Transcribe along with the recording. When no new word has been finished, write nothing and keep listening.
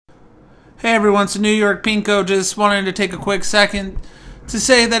Hey everyone, it's New York Pinko. Just wanted to take a quick second to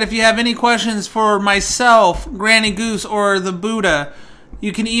say that if you have any questions for myself, Granny Goose, or the Buddha,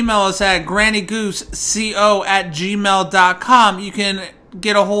 you can email us at grannygoosec@gmail.com. You can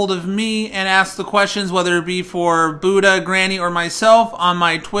get a hold of me and ask the questions, whether it be for Buddha, Granny, or myself, on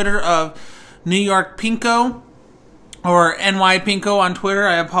my Twitter of New York Pinko, or NY Pinko on Twitter.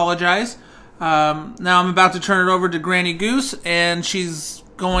 I apologize. Now I'm about to turn it over to Granny Goose, and she's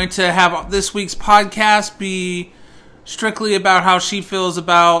going to have this week's podcast be strictly about how she feels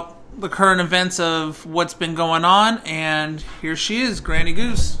about the current events of what's been going on. And here she is, Granny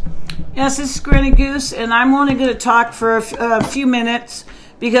Goose. Yes, this is Granny Goose, and I'm only going to talk for a few minutes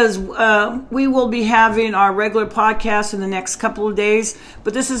because we will be having our regular podcast in the next couple of days.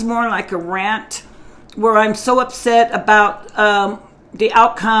 But this is more like a rant where I'm so upset about the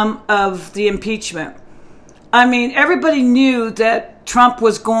outcome of the impeachment. I mean, everybody knew that Trump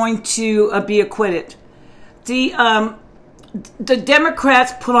was going to be acquitted. The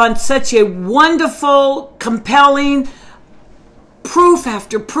Democrats put on such a wonderful, compelling proof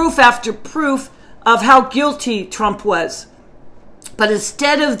after proof after proof of how guilty Trump was. But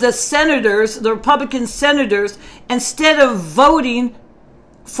instead of the senators, the Republican senators, instead of voting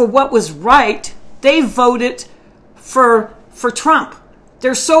for what was right, they voted for Trump.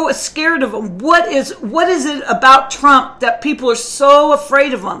 They're so scared of him. What is it about Trump that people are so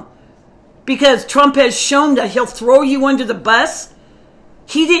afraid of him? Because Trump has shown that he'll throw you under the bus.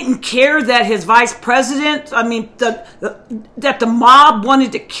 He didn't care that his vice president, that the mob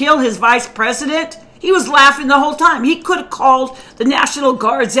wanted to kill his vice president. He was laughing the whole time. He could have called the National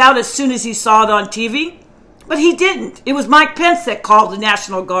Guards out as soon as he saw it on TV. But he didn't. It was Mike Pence that called the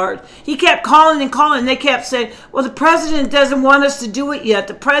National Guard. He kept calling and calling. And they kept saying, well, the president doesn't want us to do it yet.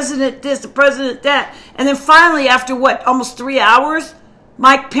 The president this, the president that. And then finally, after almost 3 hours,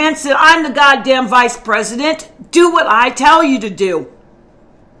 Mike Pence said, I'm the goddamn vice president. Do what I tell you to do.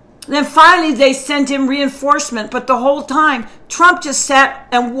 And then finally, they sent him reinforcement. But the whole time, Trump just sat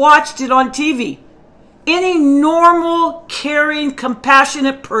and watched it on TV. Any normal, caring,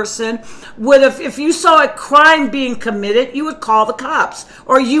 compassionate person would have, if you saw a crime being committed, you would call the cops,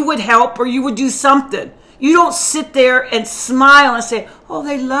 or you would help, or you would do something. You don't sit there and smile and say, oh,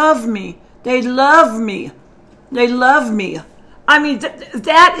 they love me. They love me. They love me. I mean,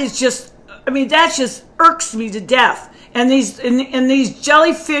 that just irks me to death. And these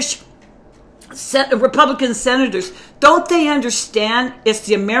jellyfish Republican senators, don't they understand it's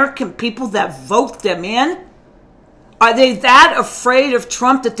the American people that vote them in? Are they that afraid of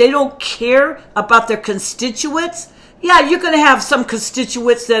Trump that they don't care about their constituents? Yeah, you're going to have some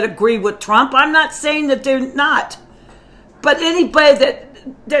constituents that agree with Trump. I'm not saying that they're not. But anybody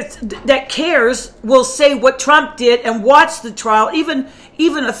that cares will say what Trump did and watch the trial. Even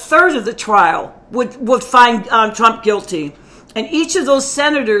a third of the trial would find Trump guilty. And each of those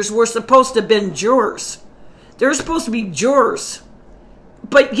senators were supposed to have been jurors. They're supposed to be jurors.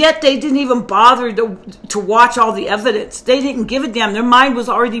 But yet they didn't even bother to watch all the evidence. They didn't give a damn. Their mind was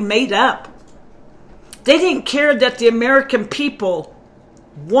already made up. They didn't care that the American people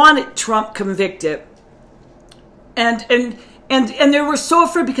wanted Trump convicted. And they were so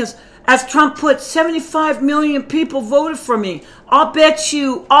afraid because, as Trump put, 75 million people voted for me. I'll bet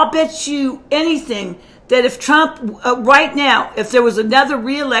you anything that if Trump, right now, if there was another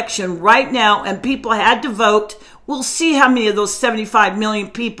re-election right now and people had to vote, we'll see how many of those 75 million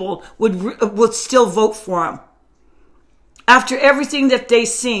people would still vote for him. After everything that they've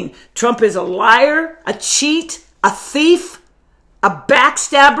seen, Trump is a liar, a cheat, a thief, a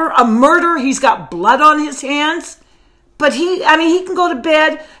backstabber, a murderer. He's got blood on his hands. But he can go to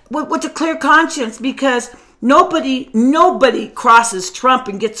bed with a clear conscience because nobody crosses Trump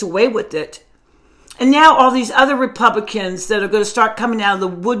and gets away with it. And now all these other Republicans that are going to start coming out of the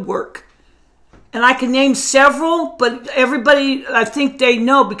woodwork. And I can name several, but everybody, I think they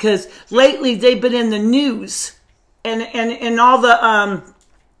know because lately they've been in the news. And all the,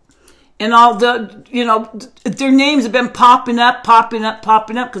 their names have been popping up,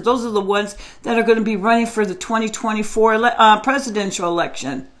 because those are the ones that are going to be running for the 2024 presidential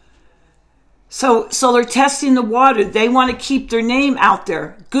election. So they're testing the water. They want to keep their name out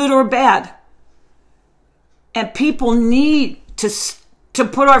there, good or bad. And people need to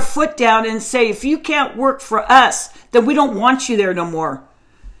put our foot down and say, if you can't work for us, then we don't want you there no more.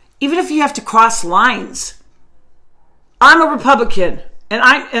 Even if you have to cross lines. I'm a Republican, and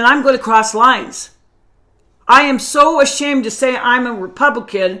I'm going to cross lines. I am so ashamed to say I'm a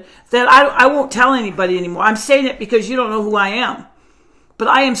Republican that I won't tell anybody anymore. I'm saying it because you don't know who I am. But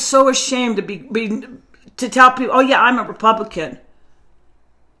I am so ashamed to tell people, oh yeah, I'm a Republican.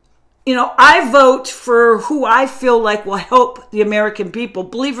 I vote for who I feel like will help the American people.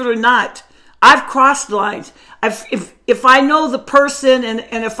 Believe it or not, I've crossed lines. If I know the person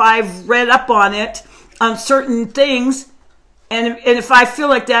and if I've read up on it, on certain things, and if I feel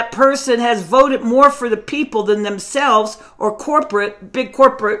like that person has voted more for the people than themselves or big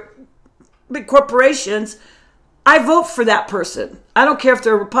corporations, I vote for that person. I don't care if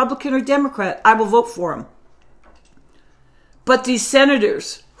they're Republican or Democrat. I will vote for them. But these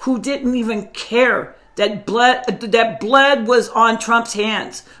senators who didn't even care that blood was on Trump's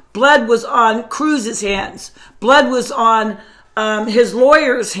hands, blood was on Cruz's hands, blood was on his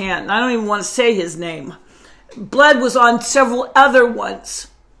lawyer's hand. I don't even want to say his name. Blood was on several other ones.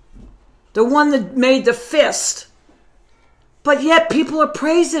 The one that made the fist. But yet people are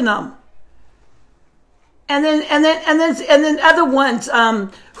praising them. And then other ones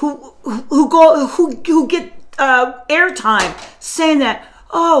who get airtime saying that,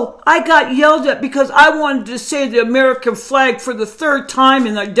 oh, I got yelled at because I wanted to say the American flag for the third time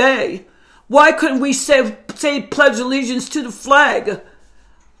in a day. Why couldn't we say pledge allegiance to the flag?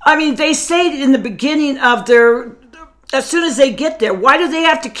 I mean, they say it in the beginning of as soon as they get there. Why do they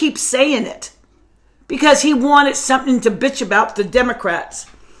have to keep saying it? Because he wanted something to bitch about, the Democrats.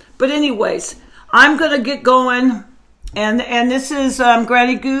 But anyways, I'm going to get going. And this is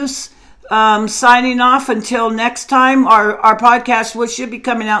Granny Goose signing off until next time. Our podcast should be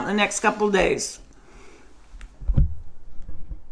coming out in the next couple of days.